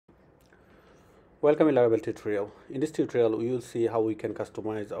Welcome in Laravel tutorial. In this tutorial, we will see how we can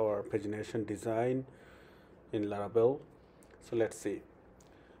customize our pagination design in Laravel. So let's see.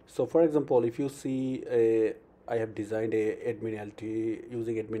 So for example, if you see I have designed a admin LT.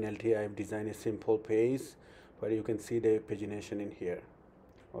 Using admin LT, I have designed a simple page where you can see the pagination in here.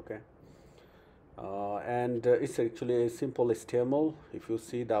 Okay. And it's actually a simple HTML. If you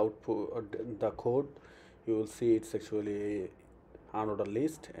see the output or the code, you will see it's actually another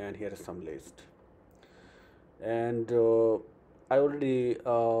list, and here is some list. And I already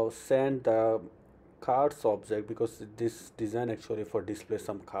sent the cards object because this design actually for display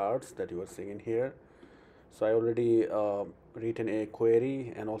some cards that you are seeing in here. So I already written a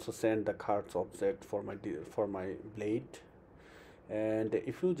query and also sent the cards object for my blade. And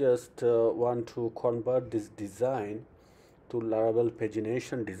if you just want to convert this design to Laravel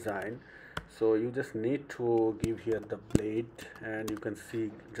pagination design, so you just need to give here the blade, and you can see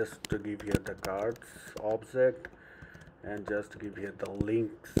just to give here the cards object and just give here the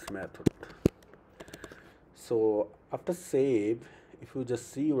links method. So after save, if you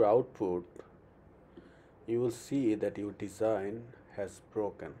just see your output, you will see that your design has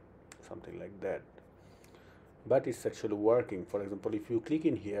broken, something like that, but it's actually working. For example, if you click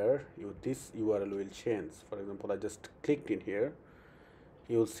in here, this URL will change. For example, I just clicked in here,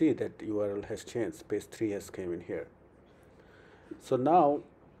 you will see that URL has changed, page 3 has came in here. So now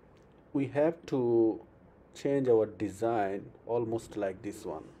we have to change our design almost like this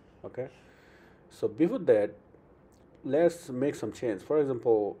one. Okay, so before that, let's make some change. For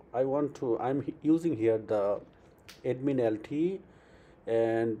example, I'm using here the admin LT,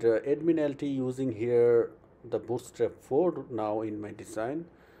 and admin LT using here the Bootstrap 4 now in my design.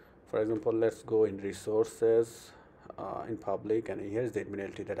 For example, let's go in resources, in public, and here's the admin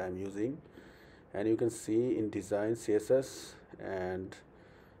LT that I'm using, and you can see in design CSS, and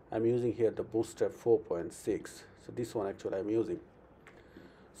I'm using here the Bootstrap 4.6. so this one actually I'm using.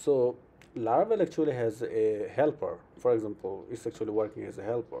 So Laravel actually has a helper. For example, it's actually working as a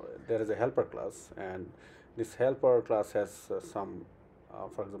helper. There is a helper class, and this helper class has some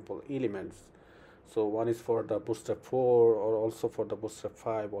for example elements. So one is for the Bootstrap 4, or also for the Bootstrap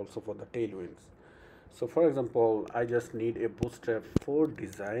 5, also for the Tailwinds. So for example, I just need a Bootstrap 4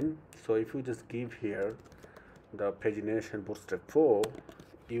 design. So if you just give here the pagination Bootstrap 4,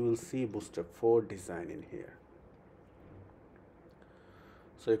 you will see Bootstrap 4 design in here.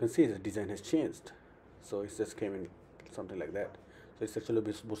 So you can see the design has changed. So it just came in something like that. So it's actually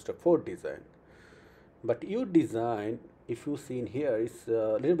Bootstrap 4 design. But your design, if you see in here, is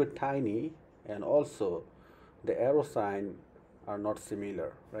a little bit tiny, and also the arrow sign are not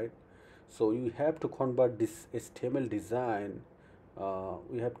similar, right? So you have to convert this HTML design.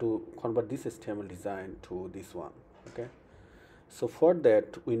 We have to convert this HTML design to this one. Okay. So for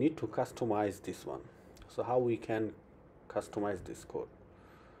that, we need to customize this one. So how we can customize this code?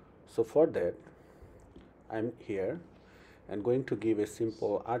 So for that, I'm here and going to give a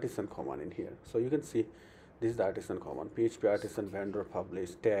simple artisan command in here. So you can see this is the artisan command, PHP artisan vendor publish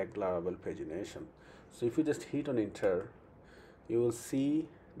tag Laravel pagination. So if you just hit on enter, you will see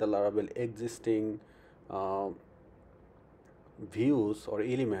the Laravel existing views or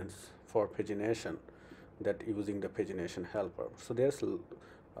elements for pagination, that using the pagination helper. So there's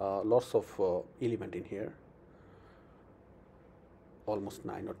lots of element in here, almost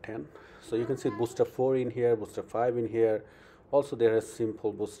 9 or 10. So you can see Bootstrap 4 in here, Bootstrap 5 in here. Also there is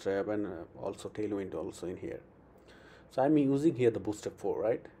simple Bootstrap, and also Tailwind also in here. So I'm using here the Bootstrap 4,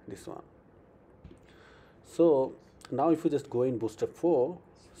 right? This one. So now if you just go in Bootstrap 4,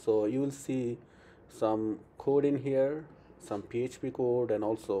 so you will see some code in here, some PHP code, and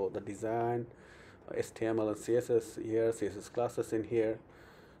also the design, HTML and CSS here, CSS classes in here.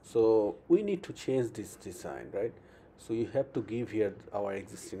 So we need to change this design, right? So you have to give here our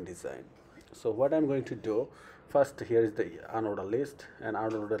existing design. So what I'm going to do, first here is the unordered list, and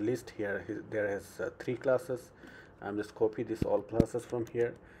unordered list here there has 3 classes. I'm just copy this all classes from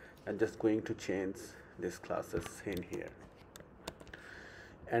here and just going to change these classes in here.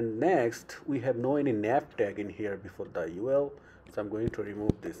 And next, we have no any nav tag in here before the UL, so I'm going to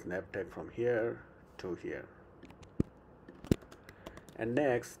remove this nav tag from here to here. And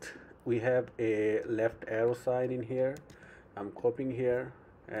next, we have a left arrow sign in here. I'm copying here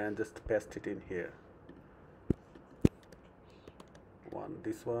and just paste it in here.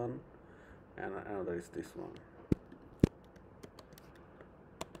 This one, and another is this one.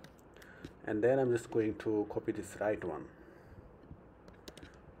 And then I'm just going to copy this right one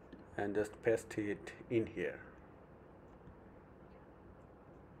and just paste it in here.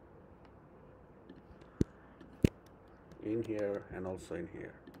 In here and also in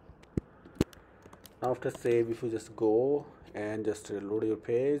here. After save, if you just go and just reload your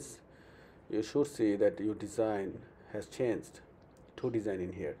page, you should see that your design has changed to design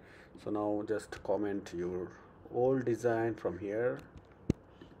in here. So now just comment your old design from here,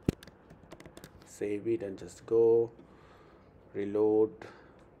 save it and just go reload.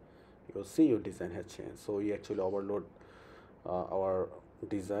 You'll see your design has changed. So we actually overload our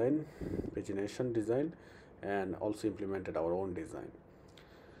design, pagination design, and also implemented our own design.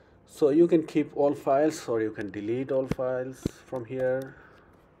 So you can keep all files or you can delete all files from here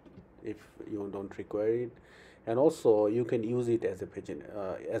if you don't require it, and also you can use it as a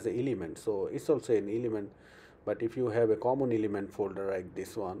as an element. So it's also an element, but if you have a common element folder like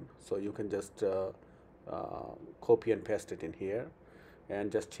this one, so you can just copy and paste it in here and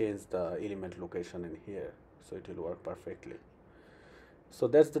just change the element location in here, so it will work perfectly. So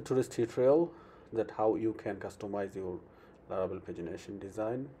that's the today's tutorial, that how you can customize your Laravel pagination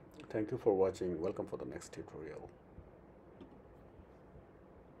design. Thank you for watching. Welcome for the next tutorial.